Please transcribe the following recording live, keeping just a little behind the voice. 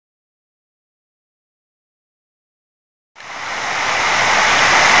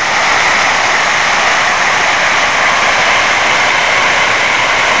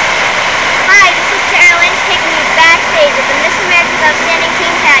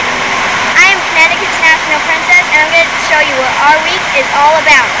you what our week is all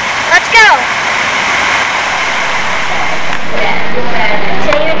about. Let's go!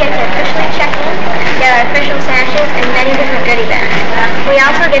 Today we get to officially check in, get our official sashes, and many different goodie bags. We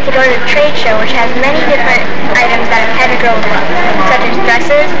also get to go to the trade show, which has many different items that a pageant girl would love, such as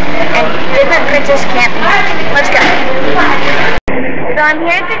dresses and different princess camp needs. Let's go! So I'm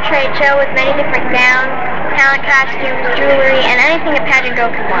here at the trade show with many different gowns, talent costumes, jewelry, and anything a pageant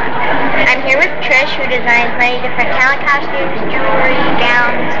girl could want. I'm here with Trish, who designs many different talent costumes, jewelry,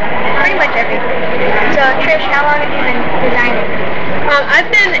 gowns, pretty much everything. So Trish, how long have you been designing? I've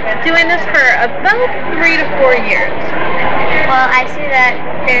been doing this for about 3 to 4 years. Well, I see that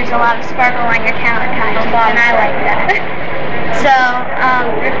there's a lot of sparkle on your talent costumes, and I like that. So,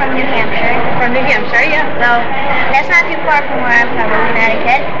 you're from New Hampshire. From New Hampshire, yeah. So, that's not too far from where I'm from,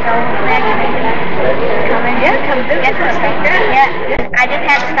 Connecticut. So, hopefully I can come in. Yeah, come visit. Get some stuff. Yeah. I just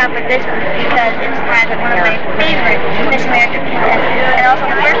had to stop at this one because it has one of my favorite Miss America contestants, and also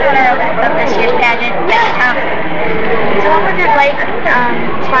the first winner of this year's pageant, Jessica Thompson. So, what was it like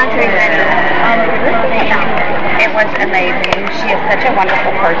sponsoring that? It was amazing. She is such a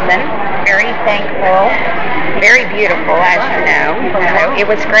wonderful person, very thankful, very beautiful, as you know. So it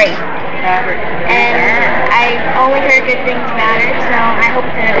was great. And I only heard good things about her, so I hope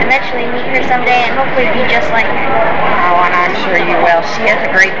to eventually meet her someday and hopefully be just like her. Oh, and I'm sure you will. She is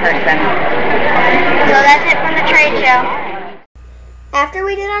a great person. So that's it from the trade show. After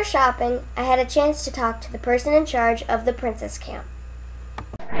we did our shopping, I had a chance to talk to the person in charge of the Princess Camp.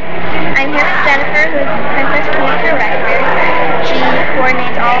 I'm here with Jennifer, who's the Princess Camp Director. She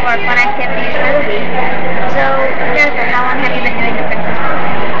coordinates all of our fun activities for the week. So, Jennifer, how long have you been doing the Princess Camp?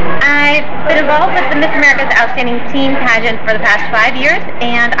 I've been involved with the Miss America's Outstanding Teen Pageant for the past 5 years,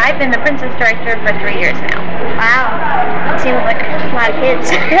 and I've been the Princess Director for 3 years now. Wow. It seems like a lot of kids.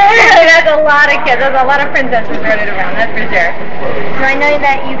 That's a lot of kids. There's a lot of princesses running around, that's for sure. So I know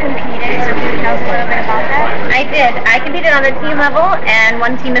that you competed, so can you tell us a little bit about that? I did. I competed on the team level and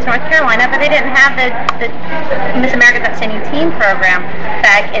won Team Miss North Carolina, but they didn't have the Miss America's Outstanding Teen program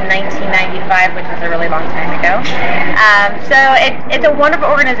back in 1995, which was a really long time ago. So it's a wonderful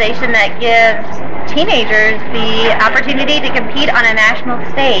organization that gives teenagers the opportunity to compete on a national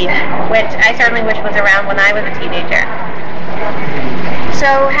stage, which I certainly wish was around when I was a teenager.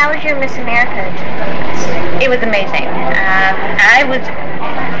 So how was your Miss America experience? It was amazing.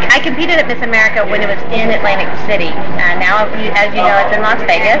 I competed at Miss America when it was in Atlantic City. Now, as you know, it's in Las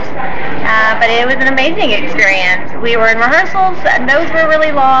Vegas. But it was an amazing experience. We were in rehearsals, those were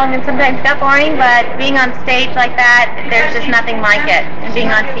really long and sometimes got boring, but being on stage like that, there's just nothing like it. And being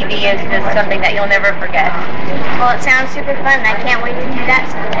on TV is just something that you'll never forget. Well, it sounds super fun. I can't wait to do that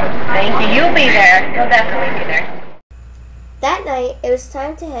someday. Thank you. You'll be there. You'll definitely be there. That night, it was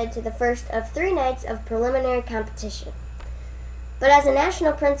time to head to the first of 3 nights of preliminary competition. But as a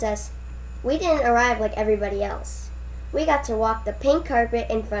national princess, we didn't arrive like everybody else. We got to walk the pink carpet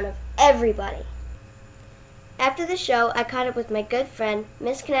in front of everybody. After the show, I caught up with my good friend,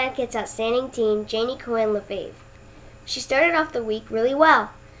 Miss Connecticut's Outstanding Teen, Janie Cohen LaFave. She started off the week really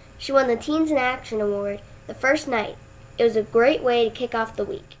well. She won the Teens in Action Award the first night. It was a great way to kick off the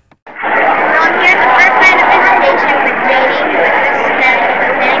week. So I'm here at the first night of visitation with Janie, who is Miss Connecticut's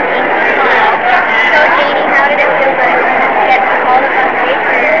Outstanding Teen. So Janie, how did it feel to get called up on stage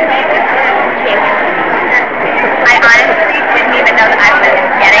for your I honestly didn't even know that I was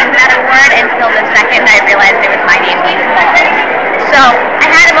getting that award until the second I realized it was my name being called. So I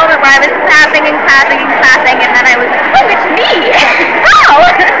had a moment where I was clapping and clapping and clapping, and then I was like, oh, it's me! Oh!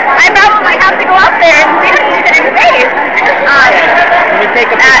 I probably have to go up there and see what she's in the face.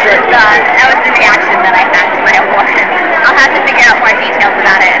 That was the reaction that I had to my award. I'll have to figure out more details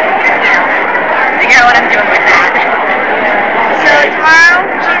about it and, figure out what I'm doing with that. So tomorrow,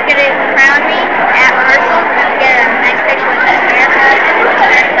 she's going to crown me at rehearsal. We'll get a nice picture with Miss America.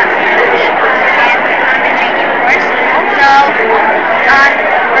 So,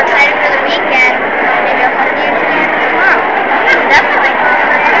 we're excited for the weekend. Maybe I'll talk to you tomorrow. Definitely.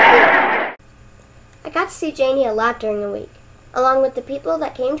 I got to see Janie a lot during the week, along with the people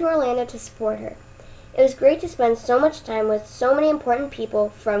that came to Orlando to support her. It was great to spend so much time with so many important people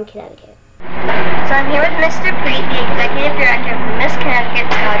from Connecticut. So I'm here with Mr. Preet, the Executive Director of the Miss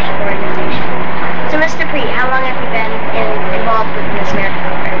Connecticut Scholarship Organization. So Mr. Preet, how long have you been involved with the Miss America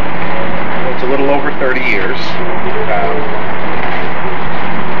program? Well, it's a little over 30 years.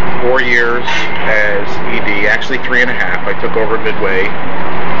 4 years as ED, actually 3.5. I took over midway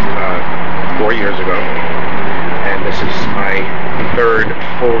 4 years ago. And this is my 3rd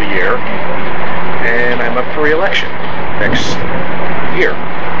full year. And I'm up for re-election next year.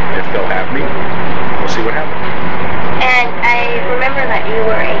 If they'll have me, we'll see what happens. And you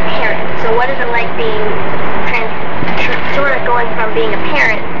were a parent. So what is it like being sort of going from being a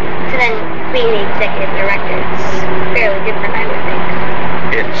parent to then being the executive director? It's fairly different, I would think.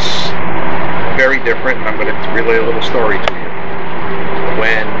 It's very different, and I'm going to relay a little story to you.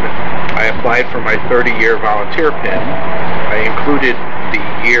 When I applied for my 30-year volunteer pin, I included the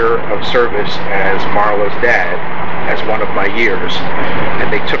year of service as Marla's dad as one of my years, and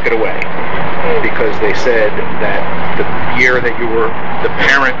they took it away because they said that the year that you were the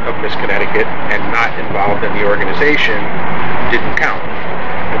parent of Miss Connecticut and not involved in the organization didn't count.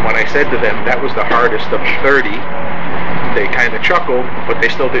 And when I said to them that was the hardest of the 30, they kind of chuckled, but they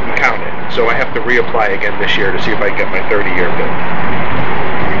still didn't count it. So I have to reapply again this year to see if I can get my 30-year pin.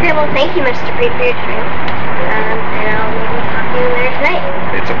 Okay, well, thank you, Mr. Dupree, for your time. And I'll maybe talk to you later tonight.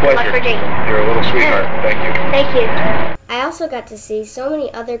 It's a pleasure. Good luck for Jane. You're a little sweetheart. Thank you. Thank you. I also got to see so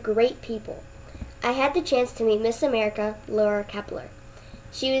many other great people. I had the chance to meet Miss America, Laura Kepler.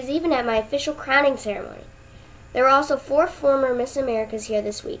 She was even at my official crowning ceremony. There were also 4 former Miss Americas here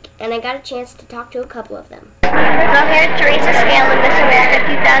this week, and I got a chance to talk to a couple of them. So I'm here at Teresa Scanlon, Miss America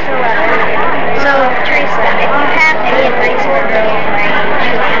 2011. So, Teresa, if you have any advice for girls my age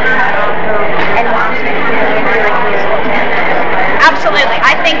and moms who really like musical theater? Absolutely.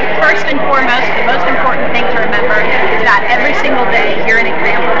 I think first and foremost, the most important thing to remember is that every single day you're an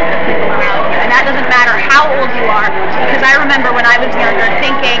example of the people around you. And that doesn't matter how old you are, because I remember when I was younger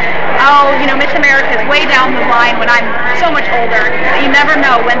thinking, oh, you know, Miss America is way down the line when I'm so much older. But you never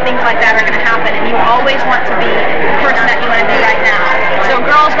know when things like that are going to happen, and you always want to be the person that you want to be right now. So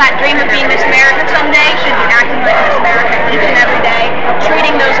girls that dream of being Miss America someday should be acting like Miss America each and every day,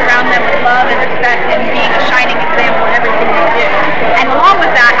 treating those around them with love and respect, and being a shining example in everything they do. And along with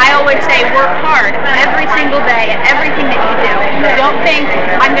that, I always say work hard every single day at everything that you do. Don't think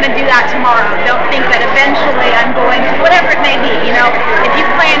I'm going to do that tomorrow. Don't think that eventually I'm going to, whatever it may be. You know, if you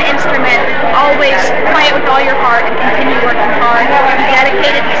play an instrument, always play it with all your heart and continue working hard. Be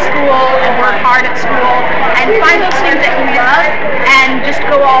dedicated to school and work hard at school, and find those things that you love and just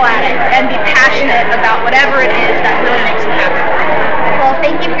go all at it and be passionate about whatever it is that really makes you happy. Well,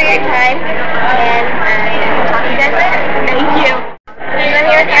 thank you for your time, and we'll talk to you guys later. Thank you. I'm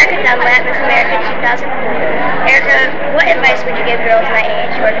here with Erica Dunlap, Miss America 2004. Erica, what advice would you give girls my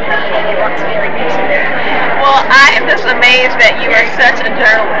age who are competing and want to be like Miss America? Well, I am just amazed that you are such a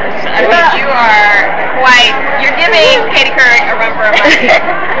journalist. I mean, you are you're giving Katie Couric a run for her money.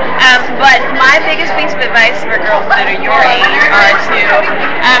 But my biggest piece of advice for girls that are your age are to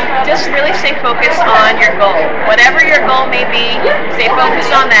just really stay focused on your goal. Whatever your goal may be, stay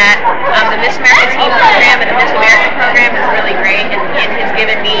focused on that. The Miss America Teen program and the Miss America program is really great, and it has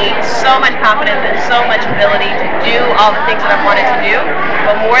given me so much confidence and so much ability to do all the things that I've wanted to do.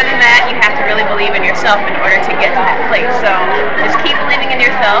 But more than that, you have to really believe in yourself in order to get to that place. So just keep believing in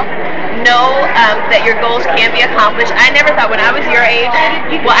yourself. Know that your goals can be accomplished. I never thought when I was your age,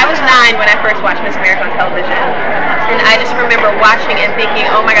 well, I was 9 when I first watched Miss America on television, and I just remember watching and thinking,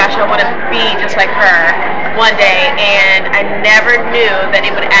 oh my gosh, I want to be just like her one day, and I never knew that it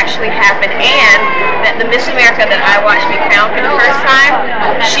would actually happen, and that the Miss America that I watched me crown for the first time,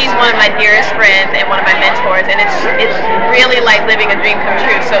 she's one of my dearest friends and one of my mentors, and it's really like living a dream come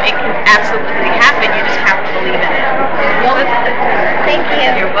true. So it can absolutely happen. You just have to believe in it. Thank you.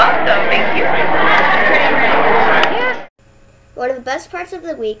 You're welcome. Thank you. One of the best parts of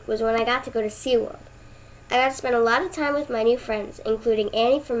the week was when I got to go to SeaWorld. I got to spend a lot of time with my new friends, including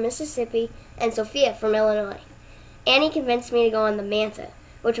Annie from Mississippi and Sophia from Illinois. Annie convinced me to go on the Manta,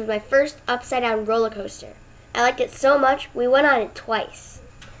 which was my first upside-down roller coaster. I liked it so much, we went on it twice.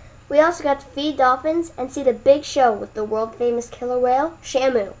 We also got to feed dolphins and see the big show with the world-famous killer whale,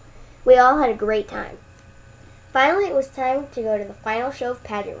 Shamu. We all had a great time. Finally, it was time to go to the final show of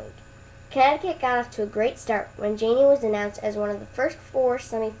Pageant Week. Connecticut got off to a great start when Janie was announced as one of the first 4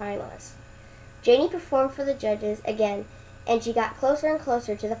 semi-finalists. Janie performed for the judges again, and she got closer and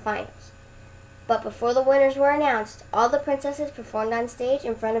closer to the finals. But before the winners were announced, all the princesses performed on stage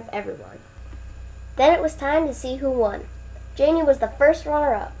in front of everyone. Then it was time to see who won. Janie was the first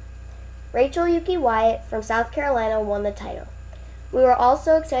runner-up. Rachel Yuki Wyatt from South Carolina won the title. We were all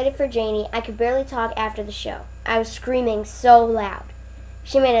so excited for Janie, I could barely talk after the show. I was screaming so loud.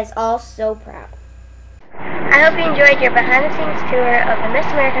 She made us all so proud. I hope you enjoyed your behind-the-scenes tour of the Miss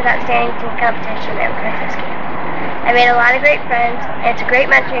America's Outstanding Teen Competition and Princess Camp. I made a lot of great friends, and it's a great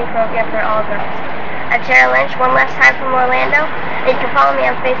mentoring program for all girls. I'm Tara Lynch, one last time from Orlando, and you can follow me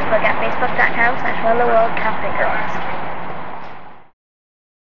on Facebook at facebook.com/runtheworldconfidentgirls.